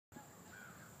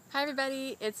Hi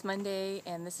everybody, it's Monday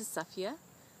and this is Safia.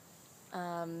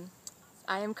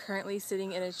 I am currently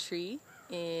sitting in a tree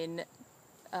in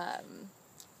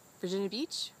Virginia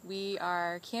Beach. We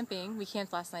are camping. We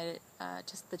camped last night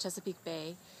at the Chesapeake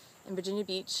Bay in Virginia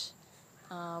Beach,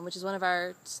 which is one of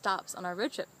our stops on our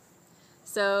road trip.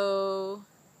 So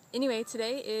anyway,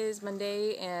 today is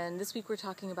Monday and this week we're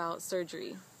talking about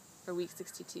surgery for week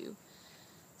 62.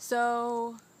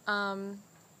 So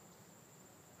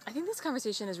I think this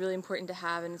conversation is really important to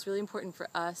have, and it's really important for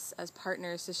us as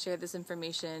partners to share this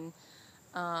information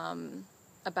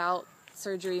about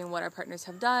surgery and what our partners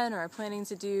have done or are planning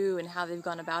to do and how they've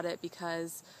gone about it,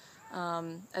 because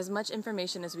as much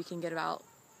information as we can get out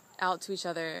to each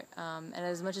other and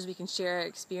as much as we can share our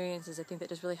experiences, I think that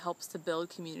just really helps to build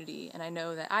community. And I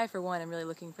know that I, for one, am really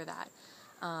looking for that,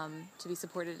 to be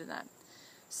supported in that.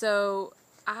 So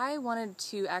I wanted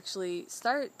to actually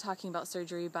start talking about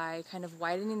surgery by kind of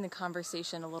widening the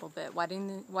conversation a little bit,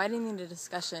 widening the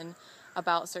discussion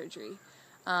about surgery,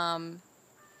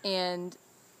 and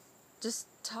just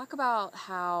talk about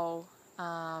how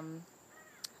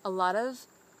a lot of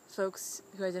folks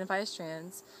who identify as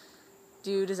trans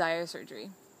do desire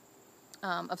surgery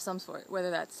of some sort,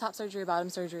 whether that's top surgery, bottom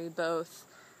surgery, both,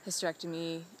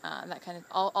 hysterectomy, that kind of,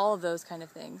 all of those kind of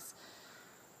things.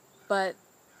 But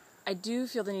I do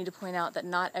feel the need to point out that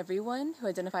not everyone who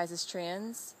identifies as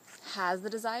trans has the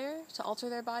desire to alter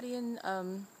their body in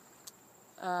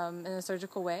a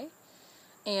surgical way,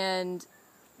 and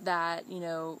that, you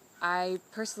know, I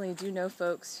personally do know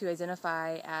folks who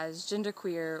identify as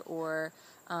genderqueer or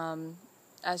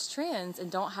as trans and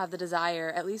don't have the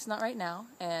desire, at least not right now,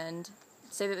 and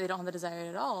say that they don't have the desire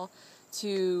at all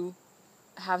to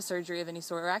have surgery of any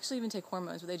sort, or actually even take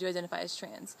hormones, but they do identify as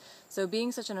trans. So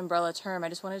being such an umbrella term, I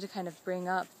just wanted to kind of bring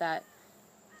up that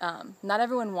not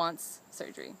everyone wants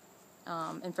surgery,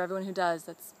 and for everyone who does,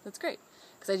 that's great,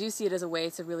 because I do see it as a way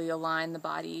to really align the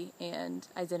body and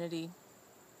identity.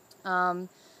 But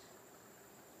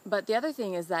the other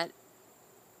thing is that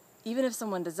even if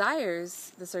someone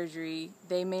desires the surgery,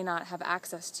 they may not have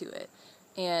access to it.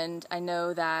 And I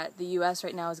know that the U.S.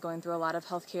 right now is going through a lot of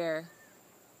healthcare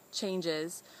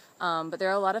changes, but there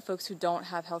are a lot of folks who don't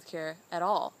have health care at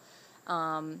all,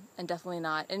 and definitely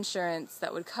not insurance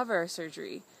that would cover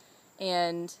surgery,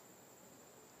 and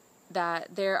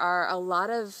that there are a lot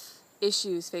of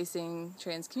issues facing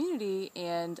trans community,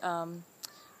 and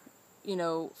you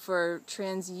know, for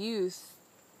trans youth,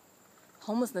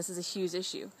 homelessness is a huge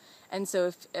issue. And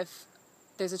so if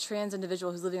there's a trans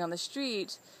individual who's living on the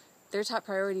street, their top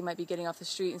priority might be getting off the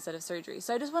street instead of surgery.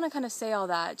 So I just want to kind of say all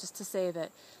that just to say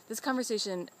that this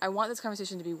conversation, I want this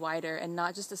conversation to be wider and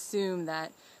not just assume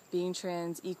that being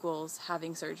trans equals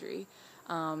having surgery,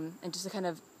 and just to kind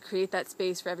of create that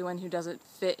space for everyone who doesn't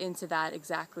fit into that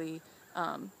exactly,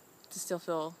 to still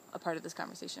feel a part of this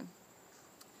conversation.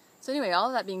 So anyway, all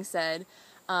of that being said,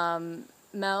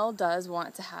 Mel does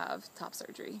want to have top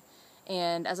surgery,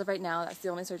 and as of right now, that's the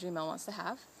only surgery Mel wants to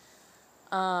have.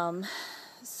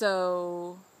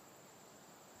 So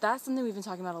that's something we've been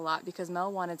talking about a lot, because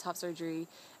Mel wanted top surgery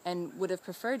and would have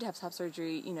preferred to have top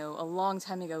surgery, you know, a long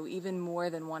time ago, even more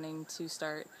than wanting to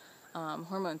start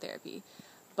hormone therapy.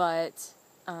 But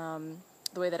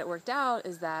the way that it worked out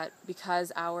is that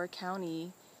because our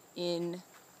county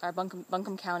our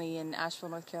Buncombe County in Asheville,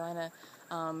 North Carolina,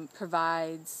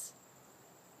 provides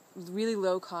really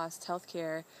low-cost health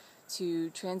care to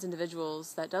trans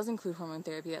individuals that does include hormone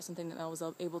therapy. That's something that Mel was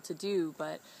able to do,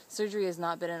 but surgery has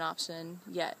not been an option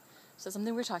yet. So it's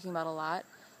something we're talking about a lot,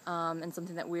 and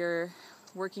something that we're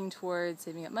working towards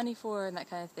saving up money for and that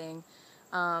kind of thing.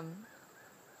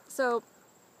 So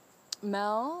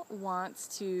Mel wants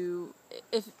to,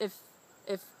 if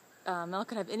Mel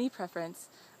could have any preference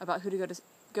about who to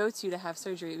go to have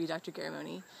surgery, it would be Dr.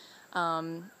 Garamoni.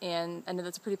 And I know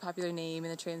that's a pretty popular name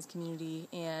in the trans community,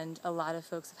 and a lot of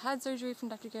folks have had surgery from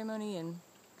Dr. Garamoni, and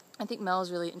I think Mel is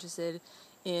really interested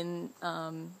in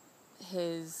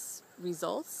his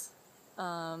results.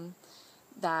 So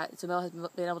Mel has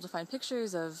been able to find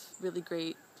pictures of really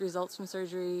great results from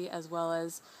surgery, as well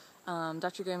as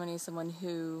Dr. Garamoni is someone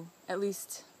who, at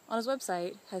least on his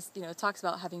website, has, you know, talks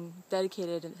about having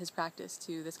dedicated his practice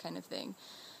to this kind of thing,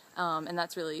 and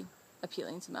that's really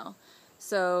appealing to Mel.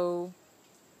 So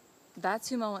that's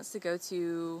who Mel wants to go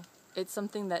to. It's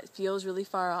something that feels really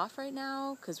far off right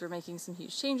now, because we're making some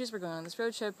huge changes. We're going on this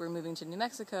road trip. We're moving to New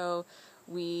Mexico.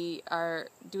 We are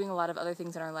doing a lot of other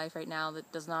things in our life right now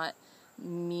that does not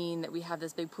mean that we have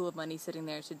this big pool of money sitting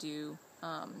there to do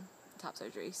top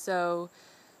surgery. So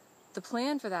the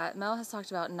plan for that, Mel has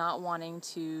talked about not wanting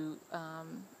to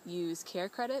use care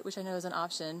credit, which I know is an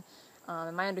option.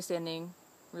 In my understanding,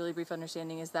 really brief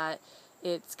understanding is that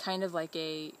it's kind of like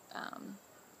a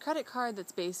credit card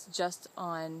that's based just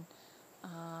on,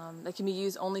 that can be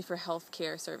used only for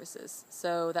healthcare services.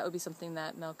 So that would be something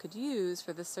that Mel could use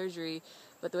for this surgery,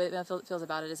 but the way that Mel feels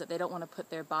about it is that they don't want to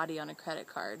put their body on a credit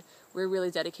card. We're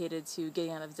really dedicated to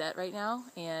getting out of debt right now,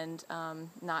 and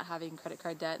not having credit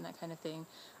card debt and that kind of thing,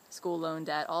 school loan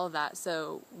debt, all of that.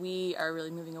 So we are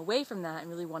really moving away from that and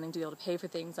really wanting to be able to pay for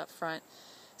things up front.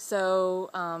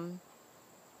 So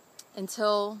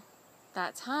until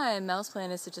that time, Mel's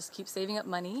plan is to just keep saving up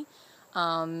money,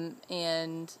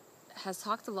 and has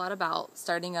talked a lot about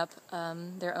starting up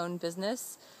their own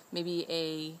business, maybe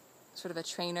a sort of a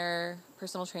trainer,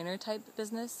 personal trainer type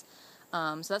business.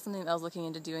 So that's something that Mel's looking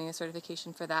into, doing a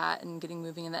certification for that and getting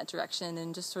moving in that direction,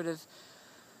 and just sort of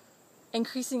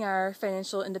increasing our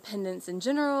financial independence in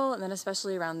general, and then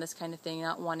especially around this kind of thing,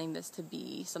 not wanting this to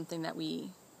be something that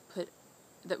we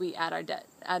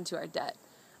add to our debt.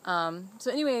 So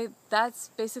anyway, that's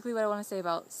basically what I want to say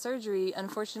about surgery.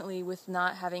 Unfortunately, with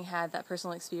not having had that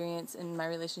personal experience in my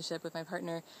relationship with my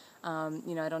partner, I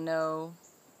don't know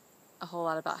a whole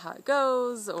lot about how it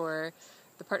goes or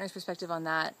the partner's perspective on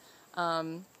that.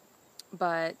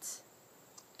 But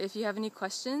if you have any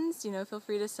questions, feel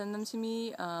free to send them to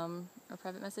me, or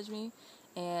private message me.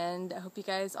 And I hope you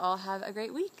guys all have a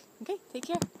great week. Okay, take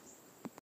care.